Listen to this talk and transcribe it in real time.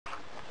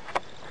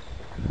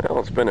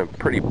Well, it's been a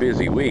pretty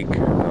busy week.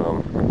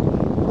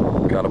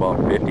 Got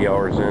about 50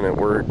 hours in at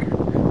work,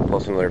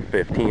 plus another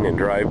 15 in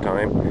drive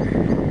time.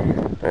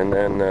 And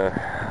then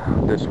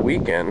this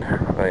weekend,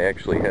 I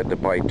actually had to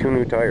buy 2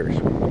 new tires.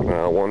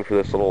 One for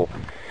this little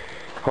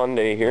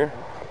Hyundai here.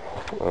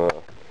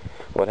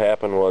 What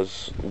happened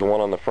was the one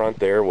on the front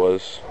there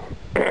was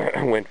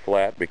went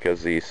flat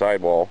because the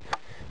sidewall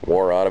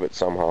wore out of it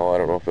somehow. I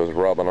don't know if it was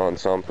rubbing on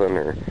something,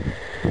 or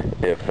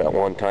if at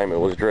one time it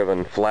was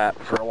driven flat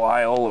for a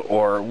while,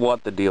 or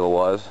what the deal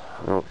was.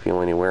 I don't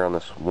feel any wear on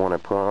this one I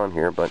put on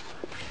here, but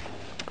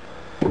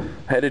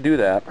I had to do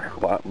that.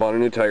 Bought a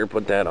new tire,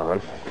 put that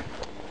on,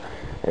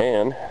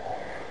 and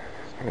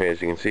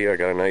as you can see, I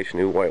got a nice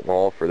new white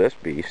wall for this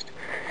beast.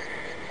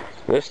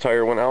 This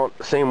tire went out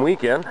the same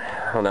weekend.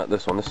 Oh, not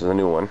this one, this is a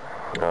new one.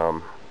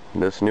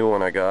 This new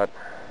one I got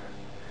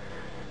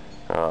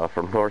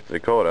from North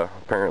Dakota.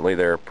 Apparently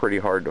they're pretty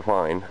hard to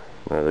find.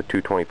 The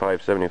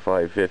 225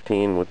 75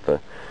 15 with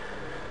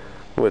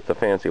the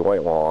fancy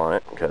white wall on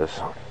it, because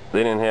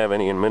they didn't have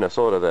any in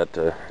Minnesota that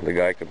the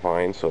guy could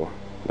find, so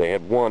they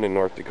had one in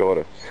North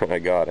Dakota, and I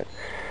got it.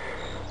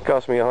 It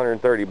cost me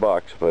 130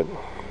 bucks, but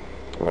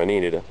I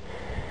needed it.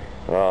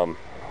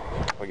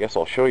 I guess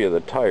I'll show you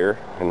the tire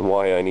and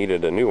why I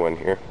needed a new one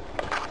here.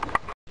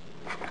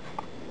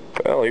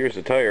 Well, here's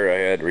the tire I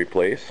had to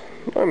replace.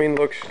 I mean,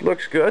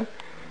 looks good.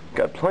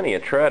 Got plenty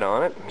of tread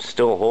on it.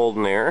 Still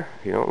holding air.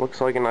 You know, it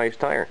looks like a nice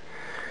tire.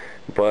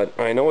 But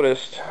I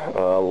noticed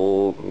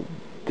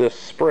this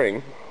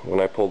spring, when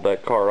I pulled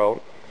that car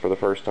out for the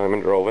first time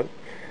and drove it,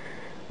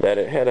 that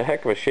it had a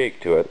heck of a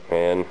shake to it.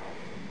 And,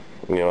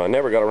 you know, I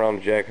never got around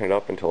to jacking it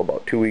up until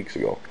about 2 weeks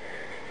ago.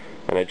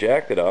 And I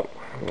jacked it up,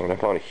 and I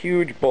found a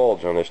huge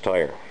bulge on this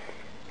tire.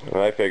 And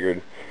I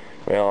figured,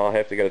 well, I'll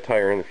have to get a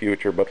tire in the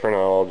future, but for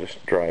now I'll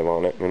just drive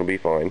on it and it'll be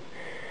fine.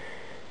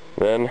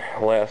 Then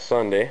last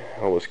Sunday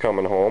I was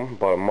coming home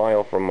about a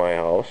mile from my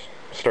house,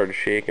 started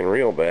shaking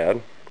real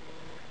bad,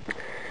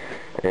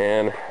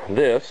 and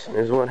this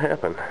is what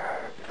happened.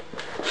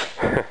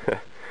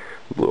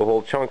 Blew a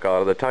whole chunk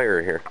out of the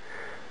tire here.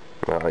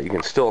 You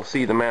can still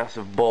see the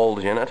massive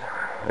bulge in it.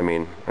 I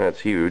mean, that's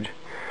huge.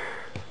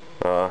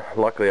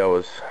 Luckily I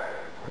was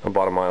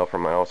about a mile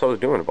from my house. I was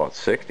doing about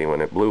 60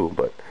 when it blew,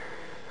 but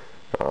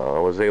I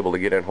was able to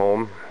get it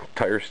home.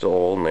 Tire's still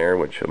holding there,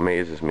 which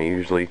amazes me.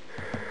 Usually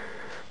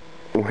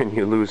when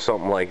you lose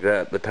something like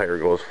that, the tire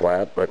goes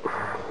flat, but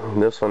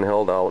this one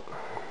held out,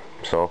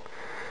 so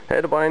I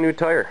had to buy a new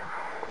tire.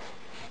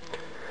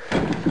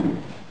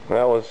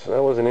 That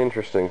was an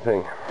interesting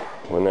thing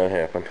when that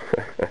happened.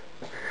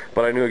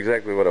 But I knew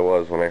exactly what it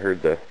was when I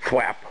heard the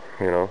thwap,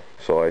 you know,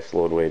 so I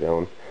slowed way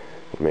down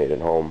and made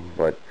it home.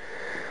 But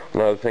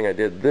another thing I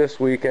did this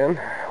weekend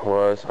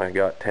was I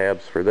got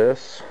tabs for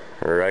this,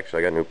 or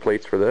actually I got new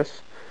plates for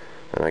this,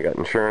 and I got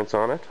insurance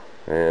on it,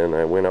 and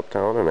I went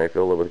uptown and I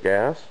filled it with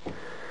gas.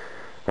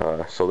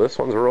 So this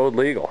one's road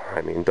legal.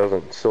 I mean,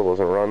 still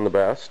doesn't run the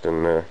best,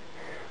 and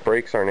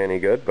brakes aren't any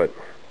good, but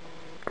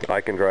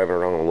I can drive it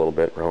around a little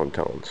bit around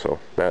town, so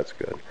that's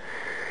good.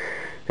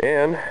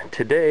 And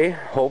today,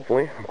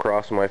 hopefully, I'm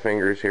crossing my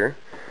fingers here,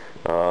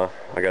 I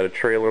got a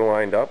trailer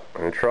lined up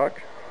and a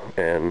truck,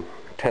 and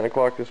 10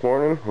 o'clock this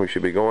morning we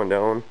should be going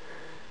down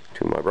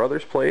to my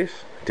brother's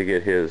place to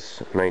get his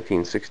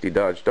 1960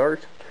 Dodge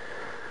Dart.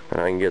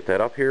 And I can get that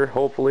up here,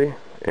 hopefully,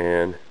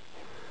 and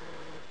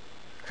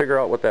figure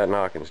out what that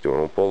knocking's doing.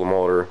 We'll pull the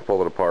motor,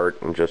 pull it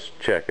apart, and just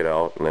check it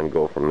out, and then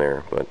go from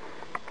there. But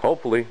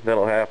hopefully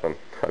that'll happen.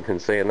 I've been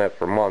saying that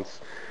for months,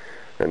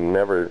 and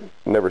never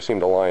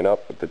seemed to line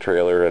up with the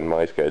trailer and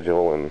my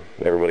schedule and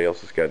everybody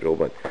else's schedule.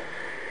 But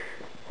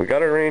we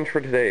got it arranged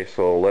for today,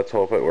 so let's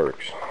hope it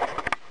works.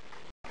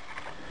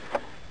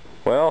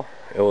 Well,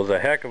 it was a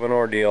heck of an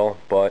ordeal,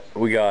 but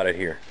we got it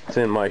here. It's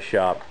in my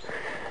shop.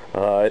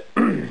 I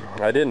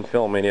didn't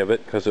film any of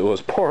it because it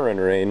was pouring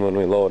rain when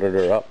we loaded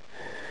her up,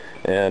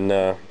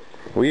 and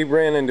we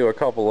ran into a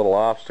couple little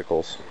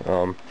obstacles.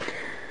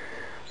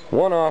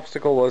 One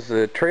obstacle was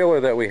the trailer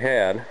that we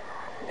had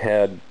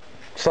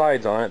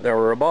sides on it that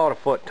were about a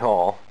foot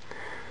tall,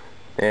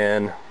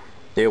 and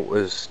it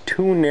was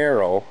too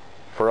narrow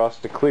for us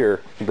to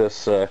clear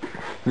this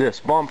this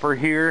bumper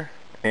here,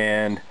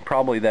 and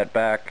probably that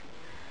back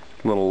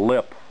little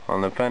lip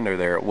on the fender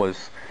there. It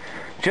was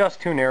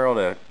just too narrow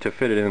to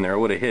fit it in there. It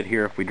would have hit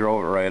here if we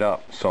drove it right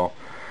up. So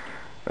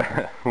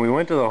we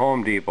went to the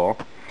Home Depot,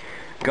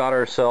 got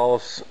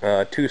ourselves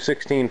two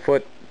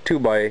 16-foot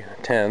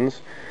 2x10s,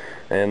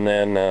 and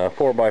then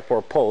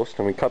 4x4 post,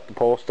 and we cut the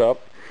post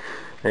up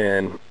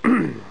and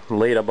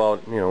laid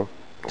about, you know,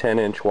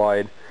 10-inch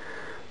wide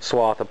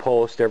swath of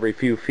post every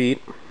few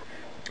feet,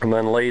 and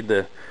then laid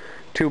the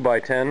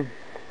 2x10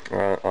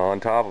 on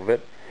top of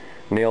it,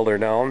 nailed her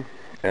down,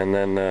 and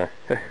then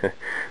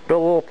built a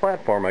little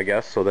platform, I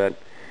guess, so that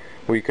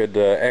we could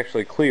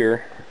actually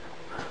clear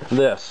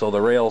this, so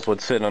the rails would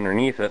sit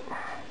underneath it,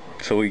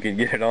 so we could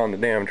get it on the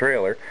damn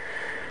trailer.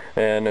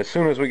 And as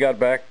soon as we got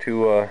back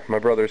to my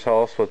brother's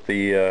house with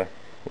the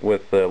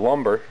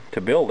lumber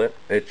to build it,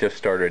 it just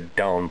started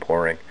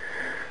downpouring.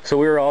 So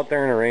we were out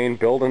there in the rain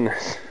building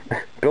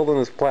building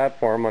this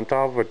platform on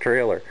top of a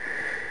trailer.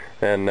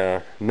 And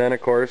then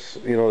of course,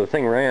 you know, the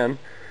thing ran,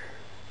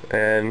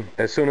 and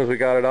as soon as we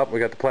got it up, we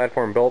got the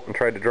platform built and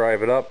tried to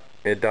drive it up,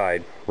 it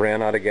died.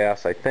 Ran out of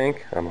gas, I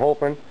think, I'm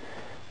hoping,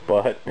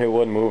 but it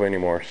wouldn't move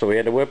anymore. So we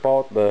had to whip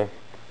out the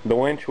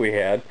winch we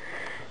had,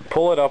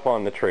 pull it up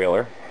on the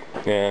trailer,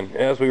 and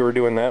as we were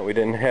doing that, we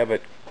didn't have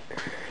it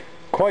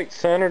quite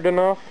centered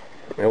enough.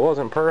 It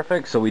wasn't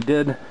perfect, so we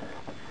did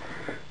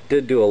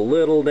do a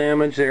little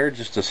damage there,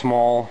 just a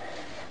small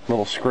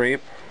little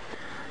scrape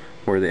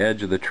where the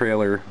edge of the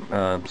trailer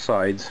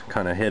sides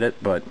kind of hit it,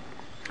 but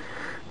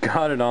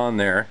got it on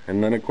there.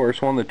 And then of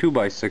course one of the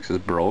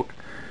 2x6s broke,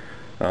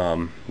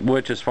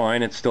 which is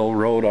fine. It still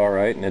rode all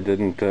right, and it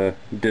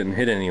didn't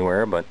hit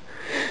anywhere, but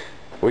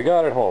we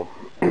got it home,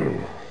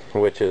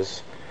 which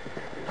is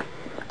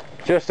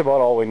just about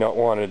all we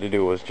wanted to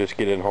do, was just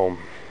get it home,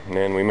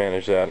 and we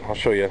managed that. I'll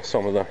show you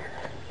some of the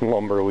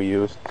lumber we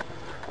used.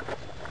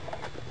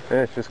 And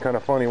it's just kind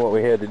of funny what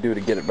we had to do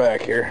to get it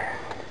back here.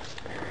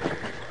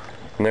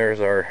 And there's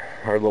our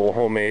little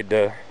homemade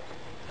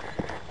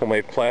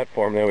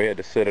platform that we had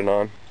to sit it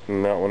on,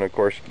 and that one of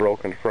course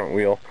broke in the front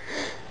wheel.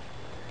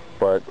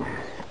 But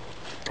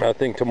I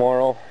think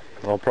tomorrow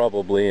I'll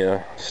probably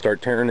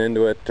start tearing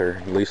into it, or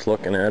at least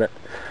looking at it.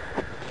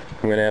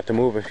 I'm gonna have to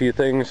move a few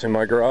things in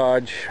my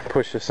garage,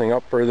 push this thing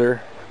up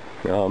further.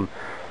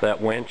 That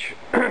winch,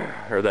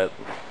 or that,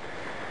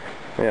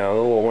 yeah, the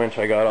little winch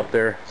I got up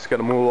there, it's got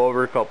to move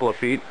over a couple of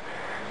feet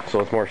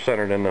so it's more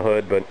centered in the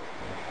hood, but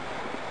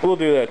we'll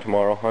do that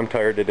tomorrow. I'm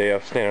tired today.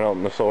 I've standing out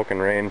in the soaking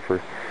rain for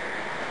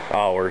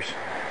hours,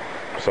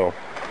 so,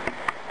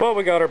 but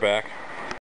we got her back.